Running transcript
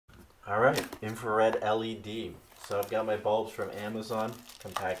Alright, infrared LED. So I've got my bulbs from Amazon,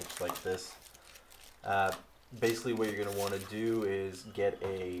 come packaged like this. Basically what you're going to want to do is get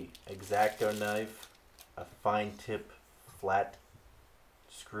a X-Acto knife, a fine tip flat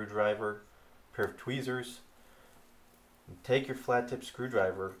screwdriver, a pair of tweezers. Take your flat tip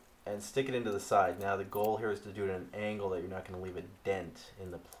screwdriver and stick it into the side. Now the goal here is to do it at an angle that you're not going to leave a dent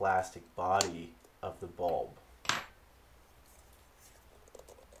in the plastic body of the bulb.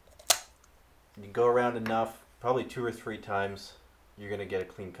 You go around enough, probably 2 or 3 times, you're going to get a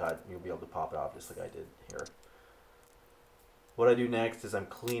clean cut. You'll be able to pop it off just like I did here. What I do next is I'm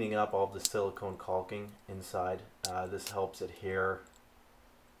cleaning up all of the silicone caulking inside. This helps adhere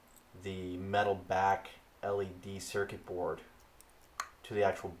the metal back LED circuit board to the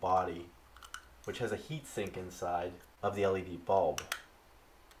actual body, which has a heat sink inside of the LED bulb.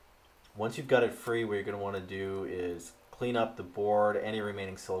 Once you've got it free, what you're going to want to do is clean up the board, any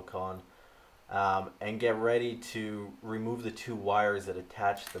remaining silicone, and get ready to remove the 2 wires that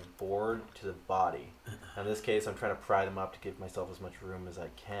attach the board to the body. In this case, I'm trying to pry them up to give myself as much room as I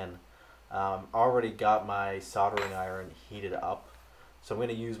can. Already got my soldering iron heated up, so I'm going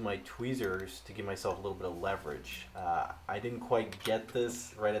to use my tweezers to give myself a little bit of leverage. I didn't quite get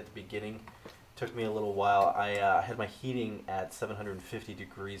this right at the beginning. It took me a little while. I had my heating at 750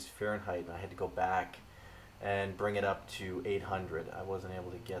 degrees Fahrenheit, and I had to go back and bring it up to 800. I wasn't able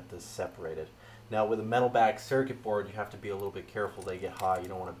to get this separated. Now with a metal back circuit board, you have to be a little bit careful. They get hot. You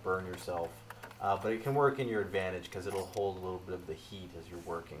don't want to burn yourself. But it can work in your advantage because it'll hold a little bit of the heat as you're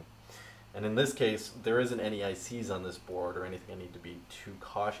working. And in this case, there isn't any ICs on this board or anything I need to be too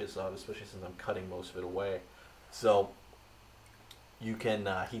cautious of, especially since I'm cutting most of it away. So you can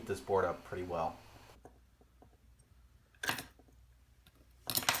heat this board up pretty well.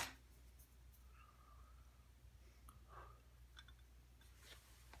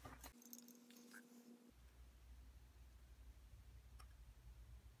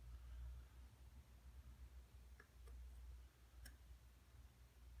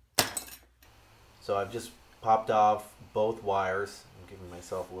 So I've just popped off both wires. I'm giving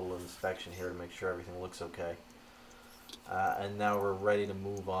myself a little inspection here to make sure everything looks okay. And now we're ready to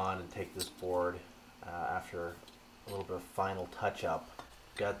move on and take this board after a little bit of final touch-up.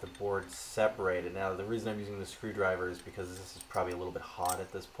 Got the board separated. Now the reason I'm using the screwdriver is because this is probably a little bit hot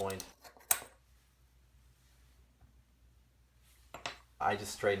at this point. I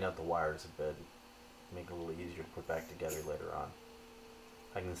just straighten out the wires a bit, make it a little easier to put back together later on.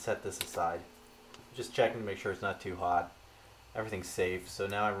 I can set this aside. Just checking to make sure it's not too hot. Everything's safe. So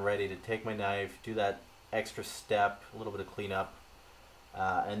now I'm ready to take my knife, do that extra step, a little bit of cleanup,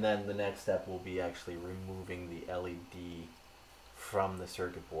 and then the next step will be actually removing the LED from the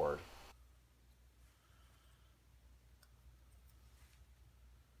circuit board.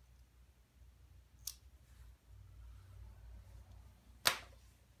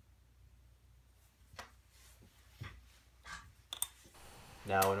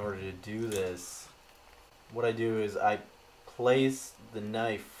 Now in order to do this, what I do is I place the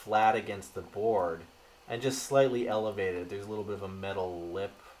knife flat against the board and just slightly elevate it. There's a little bit of a metal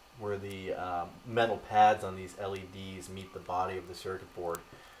lip where the metal pads on these LEDs meet the body of the circuit board.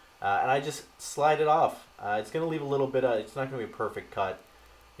 And I just slide it off. It's going to leave a little bit of, it's not going to be a perfect cut.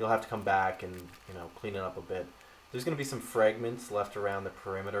 You'll have to come back and clean it up a bit. There's going to be some fragments left around the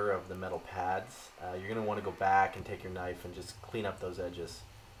perimeter of the metal pads. You're going to want to go back and take your knife and just clean up those edges.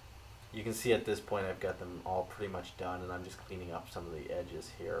 You can see at this point I've got them all pretty much done, and I'm just cleaning up some of the edges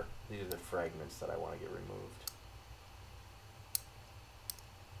here. These are the fragments that I want to get removed.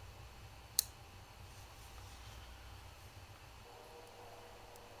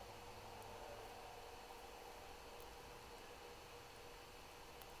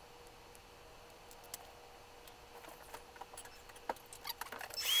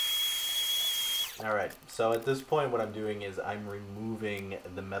 Alright, so at this point what I'm doing is I'm removing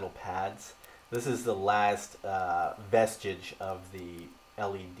the metal pads. This is the last vestige of the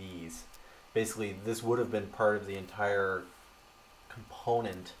LEDs. Basically, this would have been part of the entire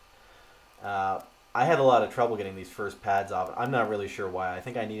component. I had a lot of trouble getting these first pads off. I'm not really sure why. I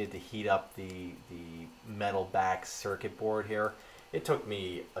think I needed to heat up the metal back circuit board here. It took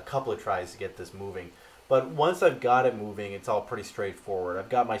me a couple of tries to get this moving. But once I've got it moving, it's all pretty straightforward. I've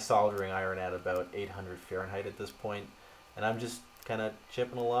got my soldering iron at about 800 Fahrenheit at this point, and I'm just kind of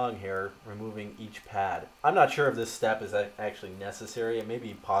chipping along here, removing each pad. I'm not sure if this step is actually necessary. It may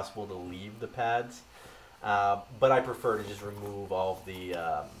be possible to leave the pads, but I prefer to just remove all of the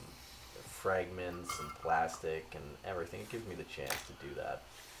fragments and plastic and everything. It gives me the chance to do that.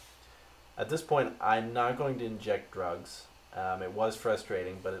 At this point, I'm not going to inject drugs. It was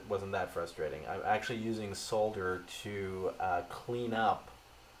frustrating, but it wasn't that frustrating. I'm actually using solder to clean up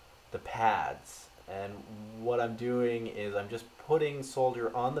the pads. And what I'm doing is I'm just putting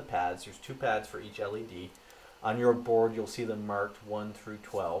solder on the pads. There's 2 pads for each LED. On your board, you'll see them marked 1 through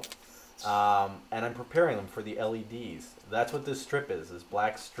 12. And I'm preparing them for the LEDs. That's what this strip is. This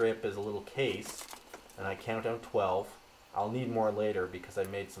black strip is a little case, and I count down 12. I'll need more later because I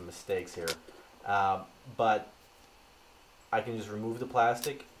made some mistakes here. But I can just remove the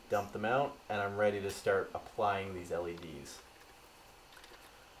plastic, dump them out, and I'm ready to start applying these LEDs.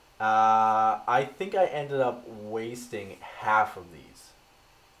 I think I ended up wasting half of these.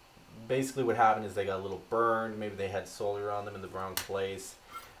 Basically what happened is they got a little burned, maybe they had solder on them in the wrong place.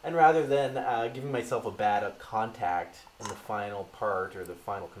 And rather than giving myself a bad contact in the final part or the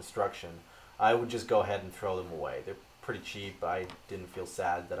final construction, I would just go ahead and throw them away. They're pretty cheap. I didn't feel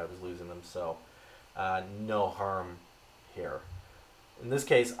sad that I was losing them, so no harm here. In this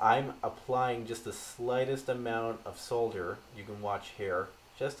case, I'm applying just the slightest amount of solder. You can watch here,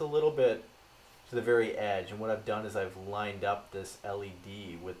 just a little bit to the very edge. And what I've done is I've lined up this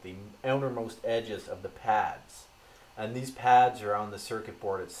LED with the outermost edges of the pads. And these pads are on the circuit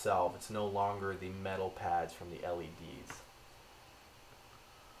board itself. It's no longer the metal pads from the LEDs.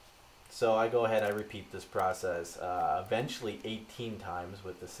 So I go ahead, I repeat this process eventually 18 times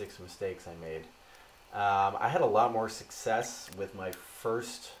with the 6 mistakes I made. I had a lot more success with my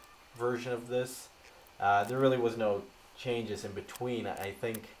first version of this. There really was no changes in between. I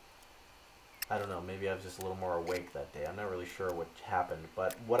think, I don't know, maybe I was just a little more awake that day. I'm not really sure what happened.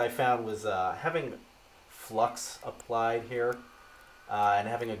 But what I found was having flux applied here and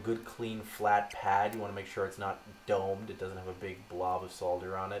having a good clean flat pad. You want to make sure it's not domed. It doesn't have a big blob of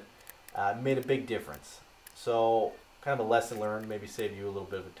solder on it. Made a big difference. So kind of a lesson learned, maybe saved you a little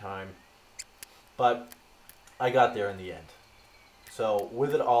bit of time. But I got there in the end. So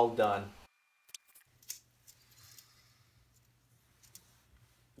with it all done,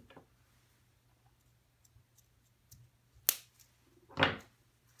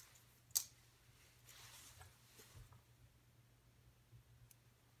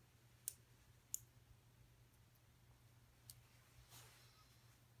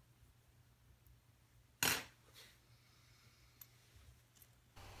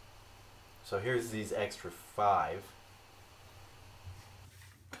 so here's these extra 5.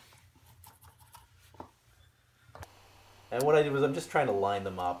 And what I did was I'm just trying to line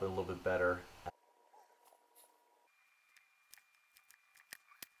them up a little bit better.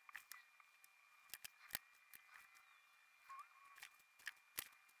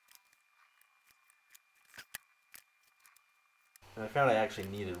 And I found I actually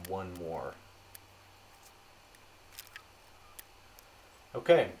needed one more.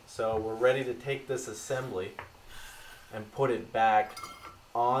 Okay, so we're ready to take this assembly and put it back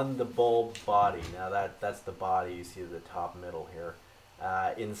on the bulb body. Now that's the body you see at the top middle here.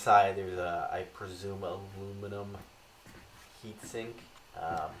 Inside there's a, I presume, aluminum heatsink.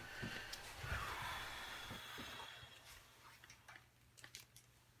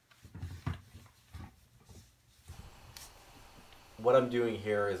 What I'm doing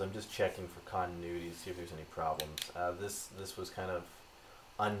here is I'm just checking for continuity to see if there's any problems. This was kind of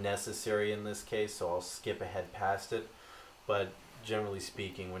unnecessary in this case, so I'll skip ahead past it. But generally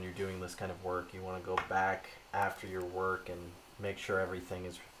speaking, when you're doing this kind of work, you want to go back after your work and make sure everything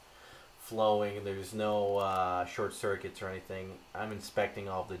is flowing. There's no short circuits or anything. I'm inspecting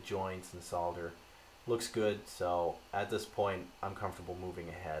all of the joints and solder. Looks good, so at this point I'm comfortable moving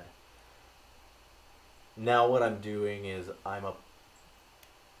ahead. Now what I'm doing is I'm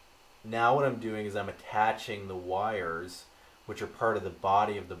attaching the wires, which are part of the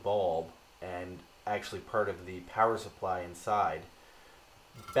body of the bulb and actually part of the power supply inside,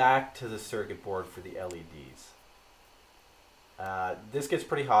 back to the circuit board for the LEDs. This gets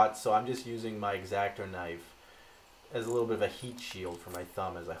pretty hot, so I'm just using my X-Acto knife as a little bit of a heat shield for my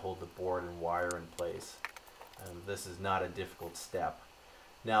thumb as I hold the board and wire in place. This is not a difficult step.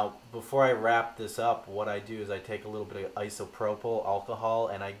 Now, before I wrap this up, what I do is I take a little bit of isopropyl alcohol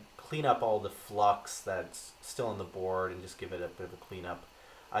and I clean up all the flux that's still on the board and just give it a bit of a cleanup.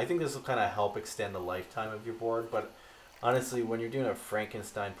 I think this will kind of help extend the lifetime of your board, but honestly, when you're doing a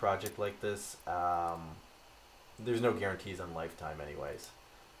Frankenstein project like this, there's no guarantees on lifetime anyways.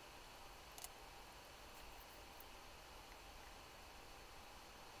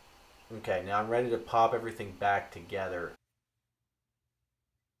 Okay, now I'm ready to pop everything back together.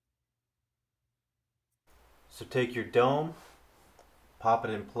 So take your dome, pop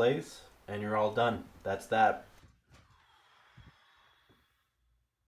it in place, and you're all done. That's that.